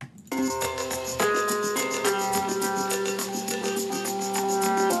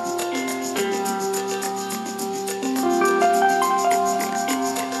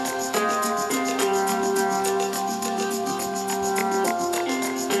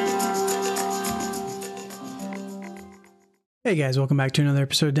Hey guys, welcome back to another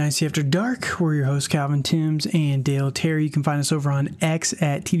episode of Dynasty After Dark. We're your hosts, Calvin Timms and Dale Terry. You can find us over on X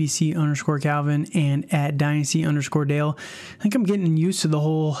at TDC_Calvin and at Dynasty_Dale. I think I'm getting used to the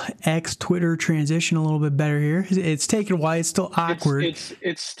whole X Twitter transition a little bit better here. It's taken a while. It's still awkward.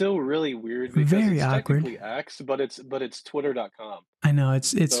 It's still really weird because Very it's awkward. technically X, but it's Twitter.com. I know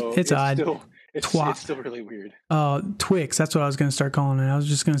it's odd. It's still really weird. Twix. That's what I was going to start calling it. I was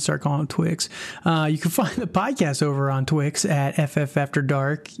just going to start calling it Twix. You can find the podcast over on Twix at FF After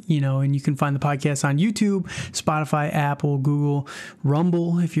Dark, and you can find the podcast on YouTube, Spotify, Apple, Google,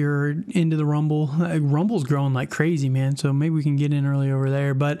 Rumble. If you're into the Rumble, Rumble's growing like crazy, man. So maybe we can get in early over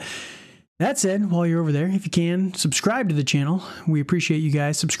there. But that said, while you're over there, if you can, subscribe to the channel. We appreciate you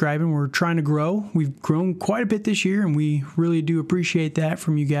guys subscribing. We're trying to grow. We've grown quite a bit this year, and we really do appreciate that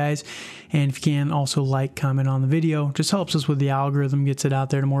from you guys. And if you can, also like, comment on the video. Just helps us with the algorithm, gets it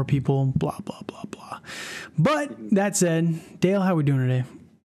out there to more people, blah, blah, blah, blah. But that said, Dale, how are we doing today?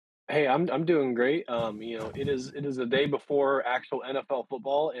 Hey, I'm doing great. It is the day before actual NFL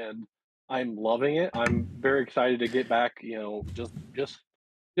football, and I'm loving it. I'm very excited to get back, just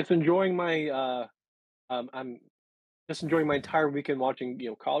enjoying my I'm just enjoying my entire weekend watching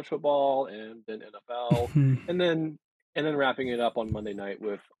college football and then NFL and then wrapping it up on Monday night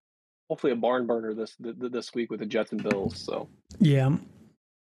with hopefully a barn burner this week with the Jets and Bills. So yeah,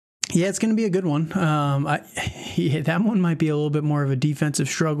 it's going to be a good one. That one might be a little bit more of a defensive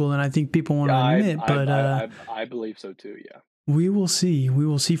struggle than I think people want to admit, but I believe so too. Yeah. We will see. We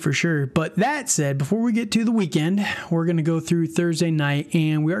will see for sure. But that said, before we get to the weekend, we're going to go through Thursday night,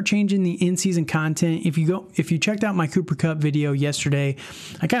 and we are changing the in-season content. If you checked out my Cooper Kupp video yesterday,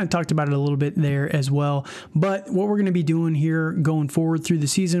 I kind of talked about it a little bit there as well. But what we're going to be doing here going forward through the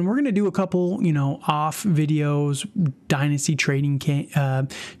season, we're going to do a couple, off videos, dynasty trading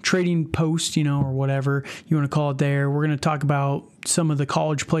posts, or whatever you want to call it there. We're going to talk about some of the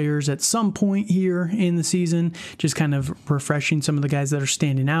college players at some point here in the season, just kind of refreshing some of the guys that are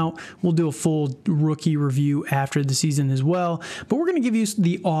standing out. We'll do a full rookie review after the season as well, but we're going to give you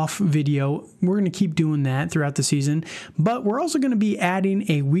the off video. We're going to keep doing that throughout the season, but we're also going to be adding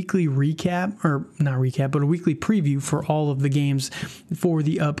a weekly recap, or not recap, but a weekly preview for all of the games for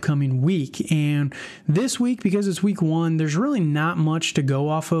the upcoming week. And this week, because it's week one, there's really not much to go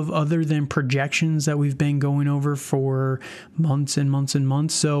off of other than projections that we've been going over for months and months and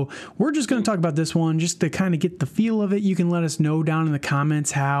months. So we're just going to talk about this one just to kind of get the feel of it. You can let us know down in the comments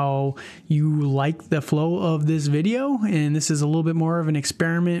how you like the flow of this video. And this is a little bit more of an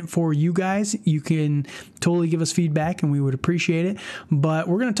experiment for you guys. You can totally give us feedback and we would appreciate it. But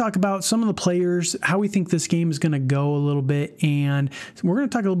we're going to talk about some of the players, how we think this game is going to go a little bit. And we're going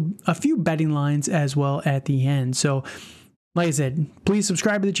to talk a few betting lines as well at the end. So like I said, please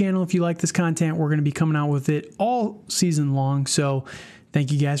subscribe to the channel if you like this content. We're going to be coming out with it all season long. So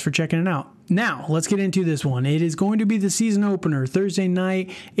thank you guys for checking it out. Now, let's get into this one. It is going to be the season opener, Thursday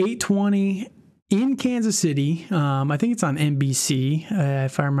night, 8:20 in Kansas City. I think it's on NBC,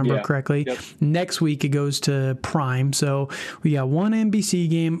 if I remember correctly. Yep. Next week, it goes to Prime. So we got one NBC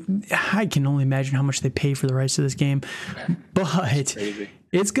game. I can only imagine how much they pay for the rights to this game. But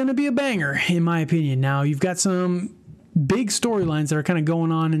it's going to be a banger, in my opinion. Now, you've got some big storylines that are kind of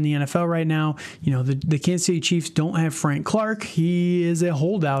going on in the NFL right now. The Kansas City Chiefs don't have Frank Clark. He is a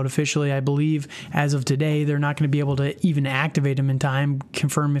holdout officially, I believe, as of today. They're not going to be able to even activate him in time,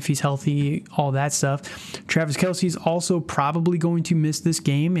 confirm if he's healthy, all that stuff. Travis Kelce is also probably going to miss this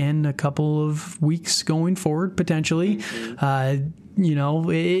game and a couple of weeks going forward, potentially.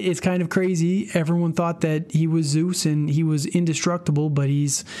 It's kind of crazy. Everyone thought that he was Zeus and he was indestructible, but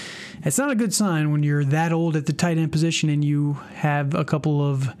it's not a good sign when you're that old at the tight end position and you have a couple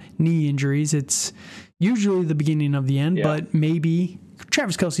of knee injuries. It's usually the beginning of the end, but maybe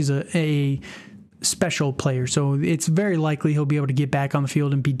Travis Kelce's a special player, so it's very likely he'll be able to get back on the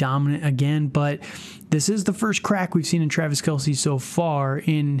field and be dominant again. But this is the first crack we've seen in Travis Kelce so far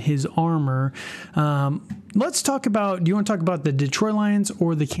in his armor. Let's talk about, do you want to talk about the Detroit Lions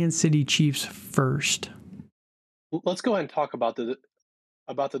or the Kansas City Chiefs first? Let's go ahead and talk about the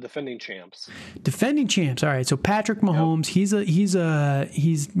defending champs. Defending champs. All right. So Patrick Mahomes, he's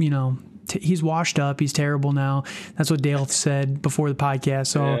washed up. He's terrible now. That's what Dale said before the podcast.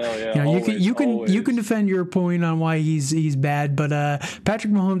 So you can defend your point on why he's bad, but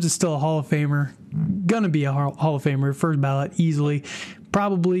Patrick Mahomes is still a Hall of Famer. Gonna be a Hall of Famer, first ballot easily.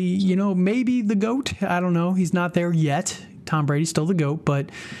 Probably, maybe the GOAT. I don't know. He's not there yet. Tom Brady's still the GOAT, but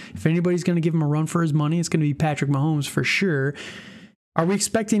if anybody's going to give him a run for his money, it's going to be Patrick Mahomes for sure. Are we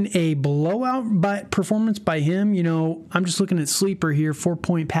expecting a blowout performance by him? I'm just looking at Sleeper here,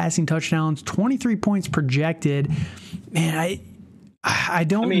 4-point passing touchdowns, 23 points projected. Man, I I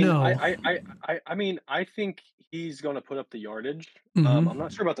don't mean, know. I think he's gonna put up the yardage. Hmm. I'm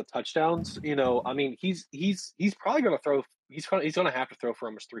not sure about the touchdowns. You know, I mean, he's probably gonna throw. He's gonna have to throw for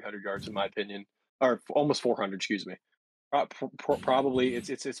almost 300 yards, in my opinion, or almost 400. Excuse me. Probably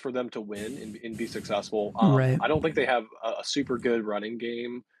it's for them to win and be successful. Right. I don't think they have a super good running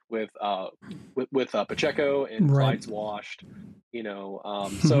game with Pacheco and Right. Clyde's washed.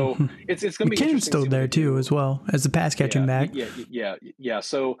 So it's going to be McKinnon's interesting to still see what there they too, do. as well as the pass catching Yeah, back. yeah.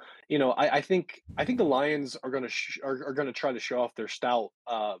 So I think the Lions are going to are going to try to show off their stout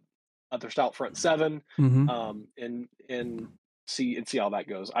front seven, Hmm. and see how that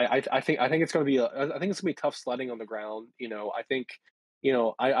goes. I think it's going to be I think it's going to be tough sledding on the ground. I think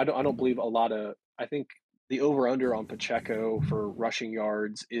I don't believe a lot of I think the over under on Pacheco for rushing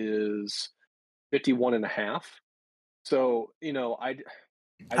yards is 51 and a half. So I would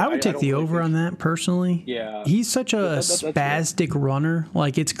I take don't the really over think. on that personally. Yeah, He's such a that's fair. spastic runner.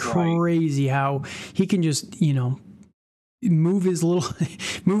 Like it's Right. crazy how he can just, move his little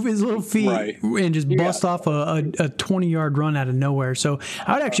move his little feet Right. and just Yeah. bust off a 20-yard run out of nowhere. So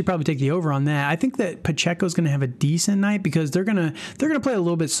I would Uh, actually probably take the over on that. I think that Pacheco's going to have a decent night because they're gonna play a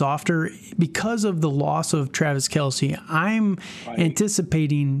little bit softer because of the loss of Travis Kelce. I'm right.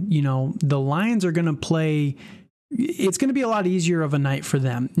 anticipating, the Lions are going to play. It's going to be a lot easier of a night for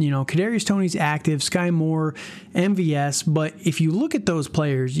them. Kadarius Toney's active, Sky Moore, MVS. But if you look at those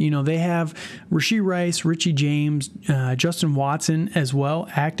players, they have Rashee Rice, Richie James, Justin Watson as well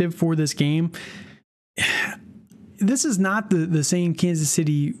active for this game. This is not the same Kansas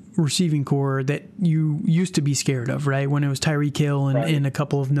City receiving core that you used to be scared of, right? When it was Tyreek Hill Right. and a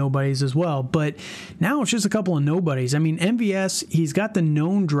couple of nobodies as well. But now it's just a couple of nobodies. I mean, MVS, he's got the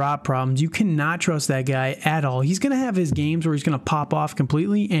known drop problems. You cannot trust that guy at all. He's going to have his games where he's going to pop off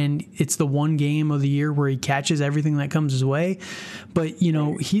completely, and it's the one game of the year where he catches everything that comes his way. But,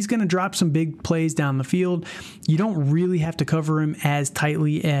 Right. he's going to drop some big plays down the field. You don't really have to cover him as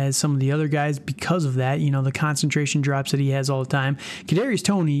tightly as some of the other guys because of that. The concentration drops that he has all the time. Kadarius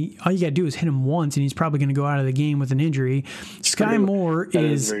Toney, all you got to do is hit him once, and he's probably going to go out of the game with an injury. Sky True. Moore That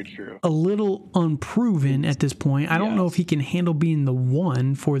is is very true. a little unproven at this point. I don't know if Yes. he can handle being the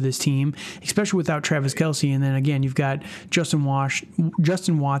one for this team, especially without Travis Right. Kelce. And then again, you've got Justin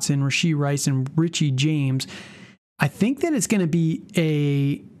Watson, Rashee Rice, and Richie James. I think that it's going to be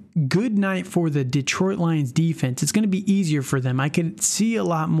a good night for the Detroit Lions defense. It's going to be easier for them. I could see a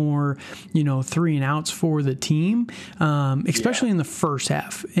lot more, 3-and-outs for the team, especially Yeah. in the first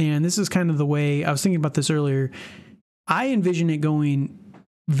half. And this is kind of the way I was thinking about this earlier. I envision it going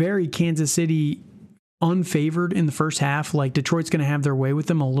very Kansas City unfavored in the first half. Like Detroit's going to have their way with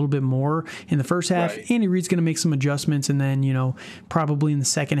them a little bit more in the first half. Right. Andy Reid's going to make some adjustments, and then probably in the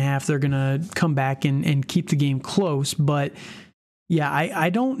second half they're going to come back and keep the game close. But yeah, I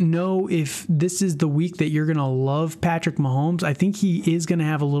don't know if this is the week that you're going to love Patrick Mahomes. I think he is going to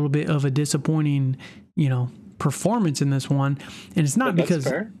have a little bit of a disappointing, performance in this one, and it's not That's because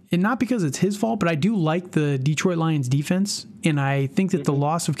fair. it's his fault, but I do like the Detroit Lions defense, and I think that the Hmm.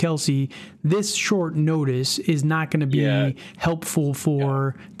 loss of Kelce this short notice is not going to Yeah. be helpful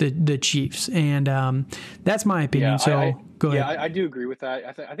for the Chiefs, and that's my opinion. Yeah. So go Yeah. ahead. I do agree with that.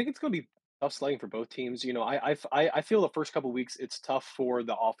 I think it's going to be tough sledding for both teams. I feel the first couple weeks it's tough for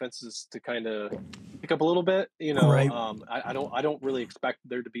the offenses to kind of pick up a little bit. Right. I don't really expect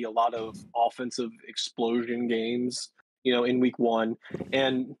there to be a lot of offensive explosion games. In week one,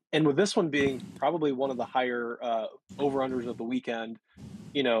 and with this one being probably one of the higher over unders of the weekend,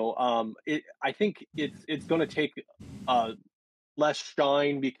 I think it's going to take uh, less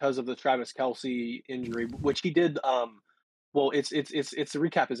shine because of the Travis Kelce injury, which he did. Well, it's to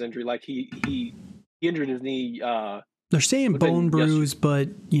recap his injury. Like he injured his knee They're saying bone within yesterday. bruise, but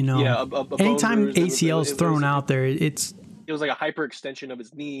Yeah, a bone anytime bruise. ACL is thrown out there, it's It was like a hyperextension of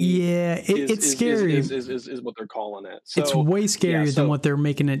his knee. yeah, Is it's is is scary. is is is what they're calling it. It's So way yeah, scarier than so what they're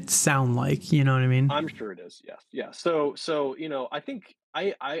making it sound like. You know what I mean? I'm sure it is. Yes, yeah. So I think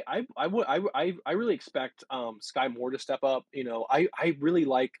I really expect Sky Moore to step up. I really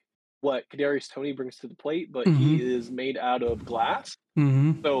like what Kadarius Toney brings to the plate, but he Mm-hmm. is made out of glass.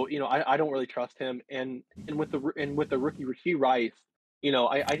 Mm-hmm. So I don't really trust him. And with the rookie Rasheed Rice,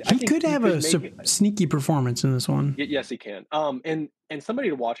 I He think could he have could a make it. sneaky performance in this one. Yes, he can. And somebody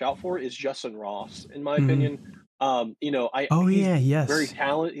to watch out for is Justin Ross, in my Mm-hmm. opinion. Oh He's yeah, very yes.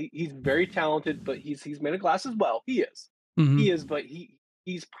 talented. He's very talented, but he's made of glass as well. He is. He Mm-hmm. is, but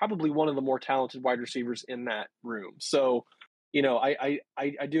he's probably one of the more talented wide receivers in that room. So I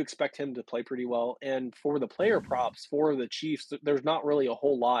do expect him to play pretty well. And for the player props for the Chiefs, there's not really a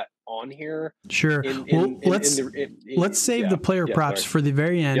whole lot on here. Sure. In Well, in in the let's save yeah, the player yeah, props sorry. for the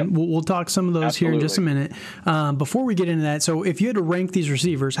very Yep, end. We'll talk some of those here in just a absolutely. minute. Before we get into that, so if you had to rank these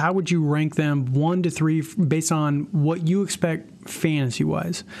receivers, how would you rank them 1 to 3 based on what you expect fantasy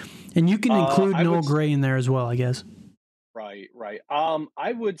wise? And you can include I Noah would Gray in there as well, I guess. right, right.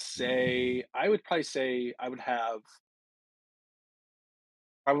 I would probably say I would have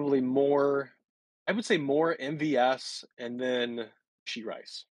probably more. I would say more MVS and then She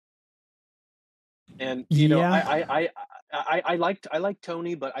Rice. And Yeah. I like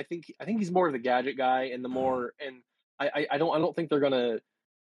Tony, but I think he's more of the gadget guy and the more and I don't think they're gonna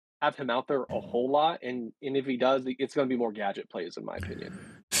have him out there a whole lot. And if he does, it's gonna be more gadget plays in my opinion.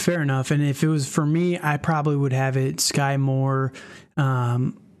 Fair enough. And if it was for me, I probably would have it Sky Moore,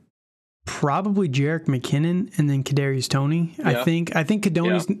 probably Jerick McKinnon, and then Kadarius Toney. Yeah, I think yeah, I think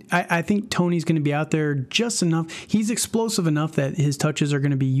Tony's going to be out there just enough. He's explosive enough that his touches are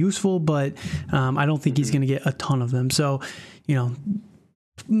going to be useful, but I don't think he's hmm going to get a ton of them. So, you know,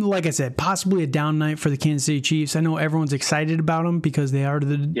 like I said, possibly a down night for the Kansas City Chiefs. I know everyone's excited about them because they are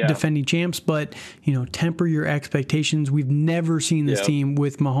the yeah, defending champs, but temper your expectations. We've never seen this yeah. team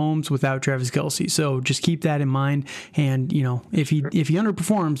with Mahomes without Travis Kelce, so just keep that in mind. And if he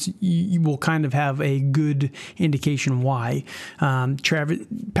underperforms, you will kind of have a good indication why.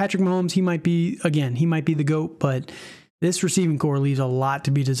 Patrick Mahomes, he might be the GOAT, but this receiving core leaves a lot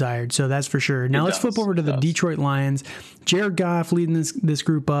to be desired, so that's for sure. Now It let's flip does. over to It the does. Detroit Lions. Jared Goff leading this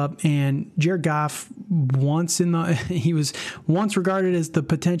group up, and Jared Goff he was once regarded as the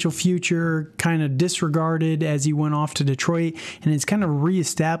potential future, kind of disregarded as he went off to Detroit, and has kind of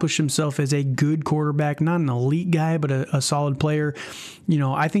reestablished himself as a good quarterback, not an elite guy, but a solid player.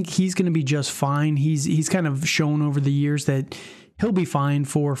 I think he's going to be just fine. He's kind of shown over the years that he'll be fine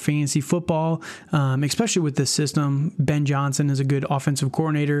for fantasy football, especially with this system. Ben Johnson is a good offensive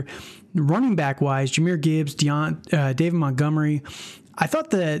coordinator. Running back wise, Jahmyr Gibbs, David Montgomery. I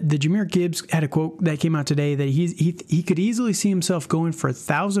thought that the Jahmyr Gibbs had a quote that came out today that he could easily see himself going for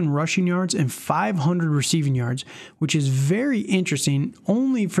 1,000 rushing yards and 500 receiving yards, which is very interesting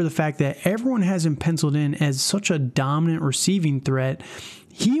only for the fact that everyone has him penciled in as such a dominant receiving threat.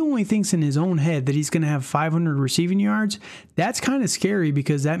 He only thinks in his own head that he's going to have 500 receiving yards. That's kind of scary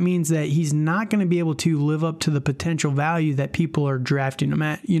because that means that he's not going to be able to live up to the potential value that people are drafting him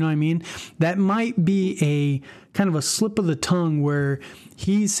at. You know what I mean? That might be a kind of a slip of the tongue where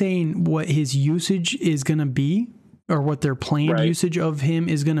he's saying what his usage is going to be or what their planned Right. usage of him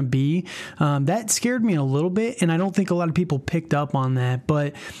is going to be. That scared me a little bit, and I don't think a lot of people picked up on that.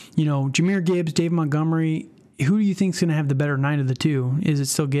 But, Jahmyr Gibbs, Dave Montgomery, who do you think is going to have the better night of the two? Is it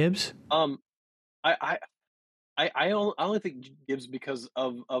still Gibbs? Um, I I only think Gibbs because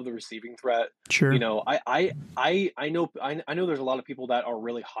of the receiving threat. Sure. I know there's a lot of people that are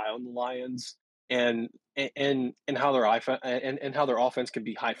really high on the Lions and and how their and how their offense can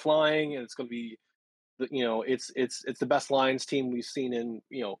be high flying and it's going to be it's the best Lions team we've seen in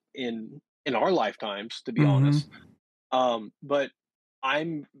our lifetimes, to be Mm-hmm. honest. But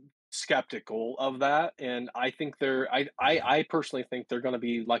I'm skeptical of that, and I think I personally think they're going to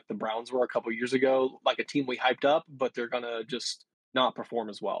be like the Browns were a couple years ago, like a team we hyped up, but they're going to just not perform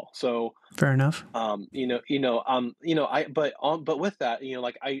as well. So, Fair enough. but with that,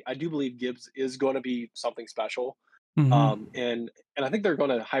 like I do believe Gibbs is going to be something special, Mm-hmm. and I think they're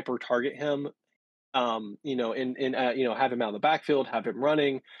going to hyper target him. Have him out of the backfield, have him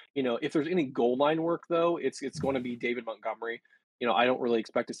running. If there's any goal line work though, it's going to be David Montgomery. I don't really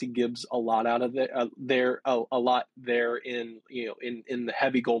expect to see Gibbs a lot out of a lot there in the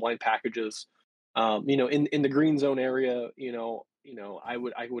heavy goal line packages. In the green zone area, I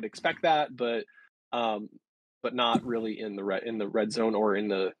would expect that, but not really in the red zone or in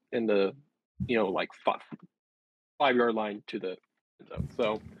the like 5 yard line to the end zone.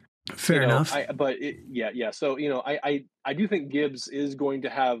 So Fair enough. yeah. So I do think Gibbs is going to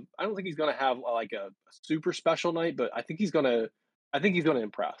have. I don't think he's going to have like a super special night, but I think he's going to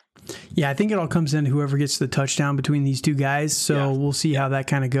impress. Yeah, I think it all comes in to whoever gets the touchdown between these two guys. So Yes. we'll see Yeah. how that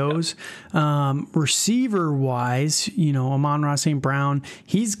kind of Yeah. goes. Receiver wise, Amon-Ra St. Brown,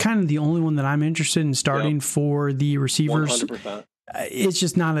 he's kind of the only one that I'm interested in starting for the receivers. 100%. It's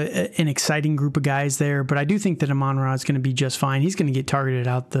just not an exciting group of guys there, but I do think that Amon-Ra is going to be just fine. He's going to get targeted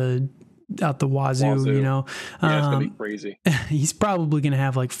out the wazoo, Wazoo. Yeah, it's gonna be Um, crazy. he's probably going to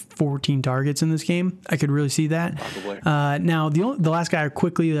have like 14 targets in this game. I could really see that. Probably. Now, the last guy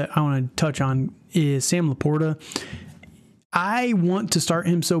quickly that I want to touch on is Sam Laporta. I want to start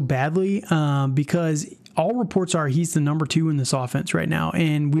him so badly because all reports are he's the number 2 in this offense right now.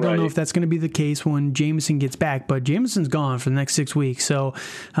 And we don't know if that's going to be the case when Jameson gets back, but Jameson's gone for the next 6 weeks. So,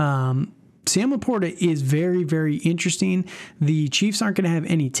 Sam Laporta is very, very interesting. The Chiefs aren't going to have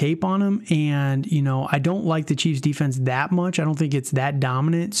any tape on him, and I don't like the Chiefs defense that much. I don't think it's that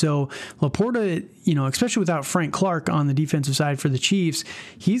dominant. So Laporta, especially without Frank Clark on the defensive side for the Chiefs,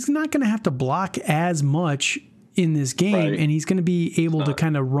 he's not going to have to block as much in this game, and he's going to be able to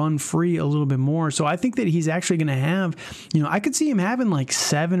kind of run free a little bit more. So I think that he's actually going to have, I could see him having like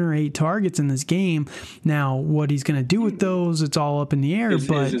 7 or 8 targets in this game. Now, what he's going to do with those, it's all up in the air.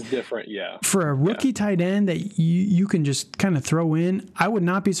 But it's different, yeah. For a rookie tight end that you can just kind of throw in, I would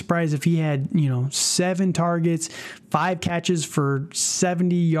not be surprised if he had 7 targets, 5 catches for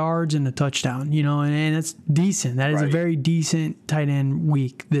 70 yards and a touchdown. And that's decent. That is a very decent tight end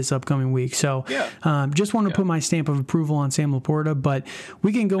week this upcoming week. So just want to put my stamp of approval on Sam Laporta, but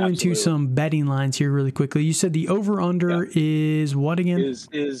we can go into some betting lines here really quickly. You said the over under is what again?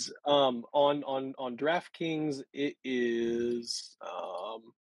 Is on DraftKings it's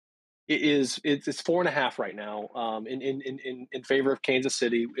 4.5 right now. In favor of Kansas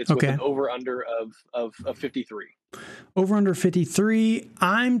City. It's with an over under of 53. Over under 53.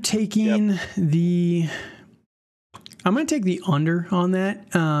 I'm taking I'm going to take the under on that.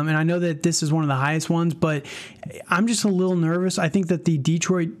 And I know that this is one of the highest ones, but I'm just a little nervous. I think that the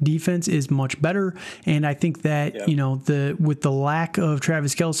Detroit defense is much better. And I think that, with the lack of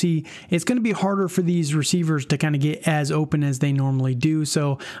Travis Kelce, it's going to be harder for these receivers to kind of get as open as they normally do.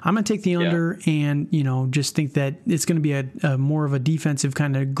 So I'm going to take the under and, just think that it's going to be a more of a defensive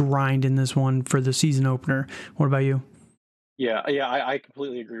kind of grind in this one for the season opener. What about you? Yeah, I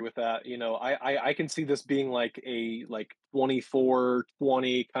completely agree with that. I can see this being like a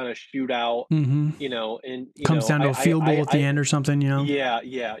 24-20 kind of shootout. And comes down to a field goal at the end or something. Yeah. I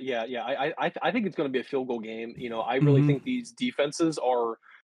think it's going to be a field goal game. I really think these defenses are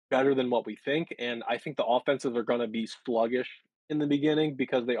better than what we think, and I think the offenses are going to be sluggish in the beginning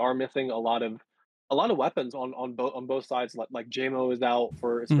because they are missing a lot of weapons on both sides. Like JMO is out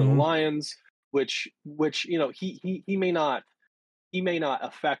for the Lions, which he may not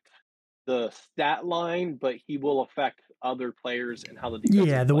affect the stat line, but he will affect other players and how the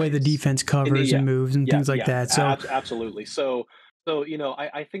defense the way the defense covers and moves and things like that. So absolutely. So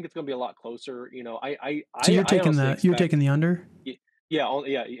I think it's going to be a lot closer. So you're taking the under?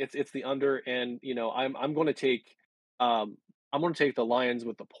 It's the under, and I'm going to take the Lions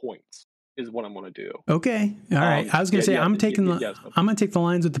with the points. Is what I'm going to do. Okay. All right. I was going to say, I'm going to take the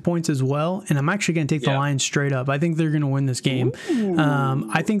Lions with the points as well. And I'm actually going to take the Lions straight up. I think they're going to win this game.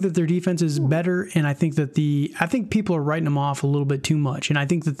 I think that their defense is better. And I think that I think people are writing them off a little bit too much. And I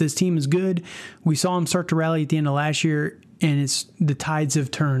think that this team is good. We saw them start to rally at the end of last year, and the tides have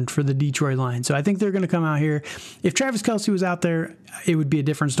turned for the Detroit Lions. So I think they're going to come out here. If Travis Kelce was out there, it would be a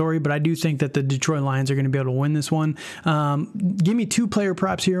different story, but I do think that the Detroit Lions are going to be able to win this one. Give me 2 player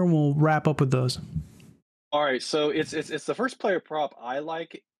props here, and we'll wrap up with those. All right, so it's the first player prop I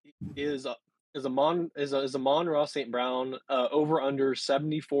like is Amon-Ra St. Brown over under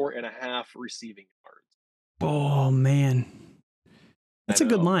 74.5 receiving yards. Oh man. That's a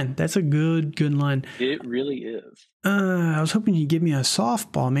good line. That's a good line. It really is. I was hoping you'd give me a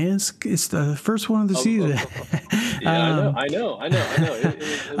softball, man. It's the first one of the season. I know.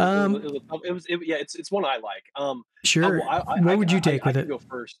 It's one I like. Sure. What would you take with it? I can go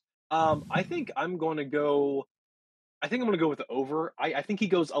first. I think I'm going to go with the over. I think he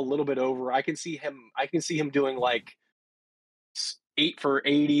goes a little bit over. I can see him doing like 8 for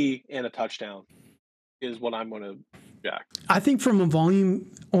 80 and a touchdown is what I'm going to jack. I think from a volume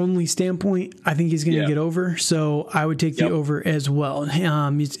only standpoint, I think he's going to get over. So I would take the over as well.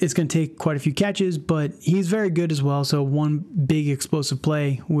 It's going to take quite a few catches, but he's very good as well. So one big explosive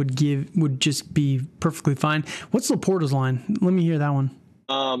play would just be perfectly fine. What's Laporta's line? Let me hear that one.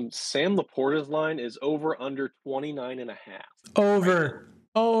 Sam Laporta's line is over under 29.5.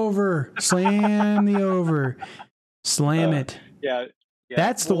 Over. Slam the over. Slam it. Yeah.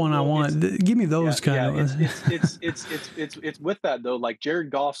 That's the one I want. Give me those kind of. It's with that though. Like Jared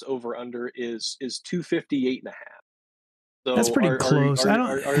Goff's over under is 258.5. So that's pretty close.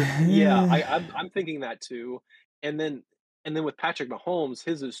 I'm thinking that too. And then with Patrick Mahomes,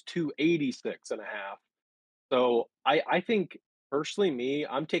 his is 286.5. So I think personally,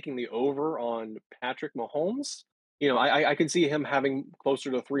 I'm taking the over on Patrick Mahomes. I can see him having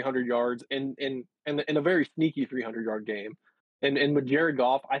closer to 300 yards in a very sneaky 300-yard game. And with Jared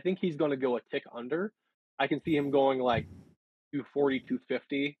Goff, I think he's going to go a tick under. I can see him going like 240,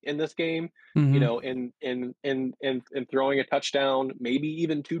 250 in this game, and throwing a touchdown, maybe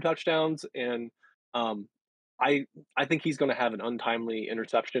even 2 touchdowns. And Um, I think he's going to have an untimely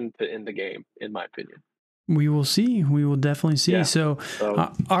interception to end the game, in my opinion. We will see. We will definitely see. Yeah. So,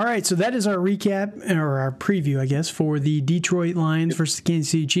 So all right. So that is our recap or our preview, I guess, for the Detroit Lions versus the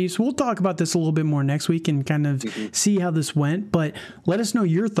Kansas City Chiefs. We'll talk about this a little bit more next week and kind of see how this went. But let us know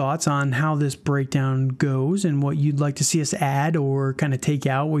your thoughts on how this breakdown goes and what you'd like to see us add or kind of take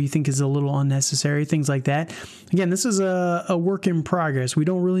out, what you think is a little unnecessary, things like that. Again, this is a work in progress. We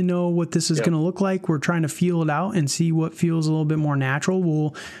don't really know what this is going to look like. We're trying to feel it out and see what feels a little bit more natural.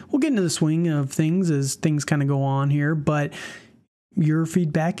 We'll get into the swing of things as things kind of go on here, but your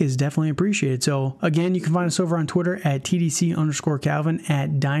feedback is definitely appreciated. So again, you can find us over on Twitter at TDC_Calvin, at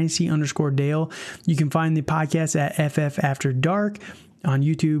Dynasty_Dale. You can find the podcast at FF After Dark on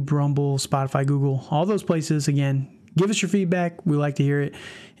YouTube, Rumble, Spotify, Google, all those places. Again, give us your feedback. We like to hear it.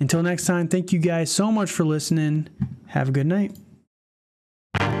 Until next time, thank you guys so much for listening. Have a good night.